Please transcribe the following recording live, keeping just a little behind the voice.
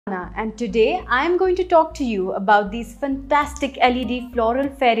And today I am going to talk to you about these fantastic LED floral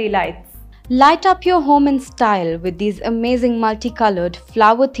fairy lights. Light up your home in style with these amazing multicolored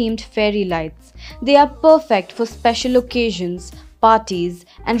flower-themed fairy lights. They are perfect for special occasions, parties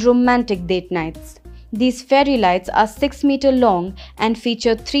and romantic date nights. These fairy lights are 6 meters long and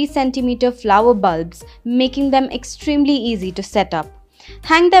feature 3 centimeter flower bulbs, making them extremely easy to set up.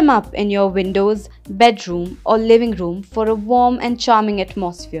 Hang them up in your windows, bedroom or living room for a warm and charming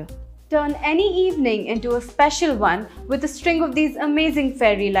atmosphere. Turn any evening into a special one with a string of these amazing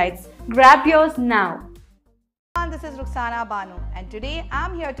fairy lights. Grab yours now. This is Ruxana Banu and today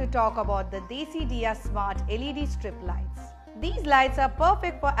I'm here to talk about the Desi Diya Smart LED strip lights. These lights are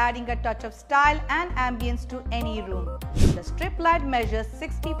perfect for adding a touch of style and ambience to any room. The strip light measures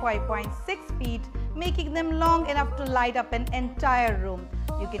 65.6 feet, making them long enough to light up an entire room.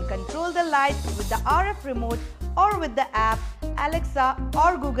 You can control the lights with the RF remote or with the app Alexa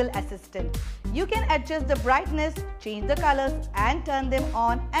or Google Assistant. You can adjust the brightness, change the colors and turn them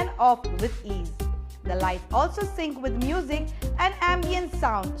on and off with ease. The lights also sync with music and ambient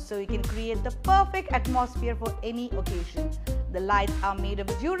sound, so you can create the perfect atmosphere for any occasion. The lights are made of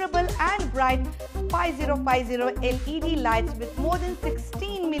durable and bright 5050 LED lights with more than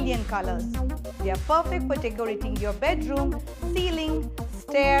 16 million colors. They are perfect for decorating your bedroom, ceiling,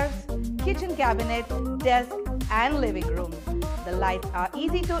 stairs, kitchen cabinet, desk and living room. The lights are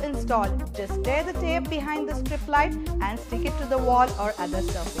easy to install. Just tear the tape behind the strip light and stick it to the wall or other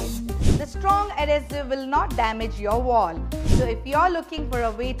surface. The strong adhesive will not damage your wall. So if you are looking for a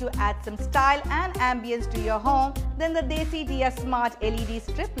way to add some style and ambience to your home, then the Desi Diya Smart LED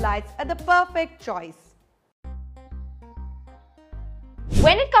strip lights are the perfect choice.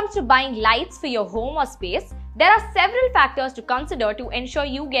 When it comes to buying lights for your home or space, there are several factors to consider to ensure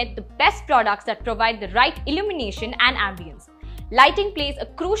you get the best products that provide the right illumination and ambience. Lighting plays a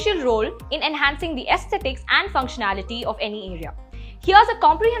crucial role in enhancing the aesthetics and functionality of any area. Here's a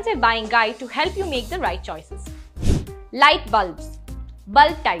comprehensive buying guide to help you make the right choices. Light bulbs.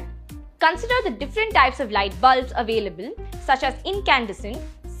 Bulb type. Consider the different types of light bulbs available, such as incandescent,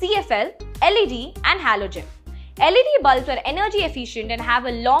 CFL, LED and halogen. LED bulbs are energy efficient and have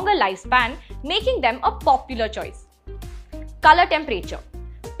a longer lifespan, making them a popular choice. Color temperature.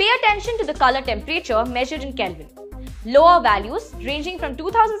 Pay attention to the color temperature measured in Kelvin. Lower values, ranging from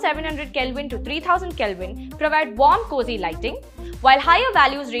 2700 Kelvin to 3000 Kelvin, provide warm, cozy lighting, while higher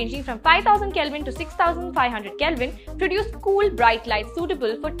values ranging from 5000 Kelvin to 6500 Kelvin produce cool, bright lights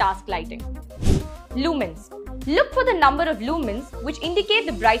suitable for task lighting. Lumens. Look for the number of lumens, which indicate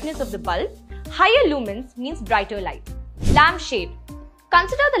the brightness of the bulb. Higher lumens means brighter light. Lampshade.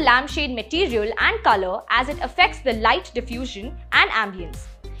 Consider the lampshade material and color as it affects the light diffusion and ambience.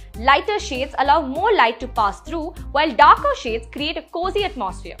 Lighter shades allow more light to pass through, while darker shades create a cozy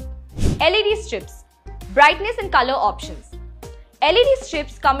atmosphere. LED strips. Brightness and color options. LED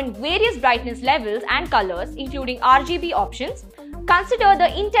strips come in various brightness levels and colors, including RGB options. Consider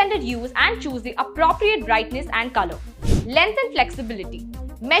the intended use and choose the appropriate brightness and color. Length and flexibility.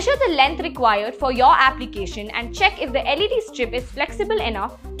 Measure the length required for your application and check if the LED strip is flexible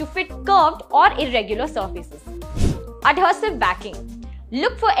enough to fit curved or irregular surfaces. Adhesive backing.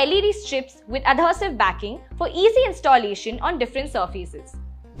 Look for LED strips with adhesive backing for easy installation on different surfaces.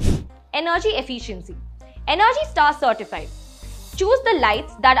 Energy efficiency. Energy Star certified. Choose the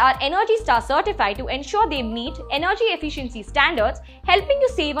lights that are Energy Star certified to ensure they meet energy efficiency standards, helping you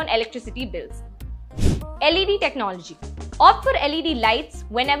save on electricity bills. LED technology. Opt for LED lights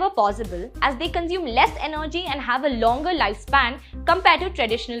whenever possible, as they consume less energy and have a longer lifespan compared to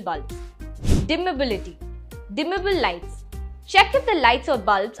traditional bulbs. Dimmability. Dimmable lights. Check if the lights or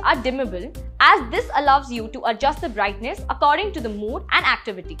bulbs are dimmable, as this allows you to adjust the brightness according to the mood and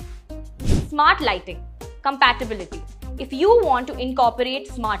activity. Smart lighting. Compatibility. If you want to incorporate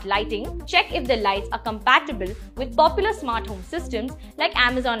smart lighting, check if the lights are compatible with popular smart home systems like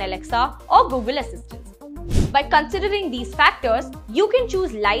Amazon Alexa or Google Assistant. By considering these factors, you can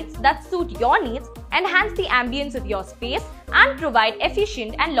choose lights that suit your needs, enhance the ambience of your space, and provide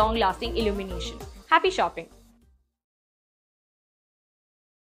efficient and long-lasting illumination. Happy shopping!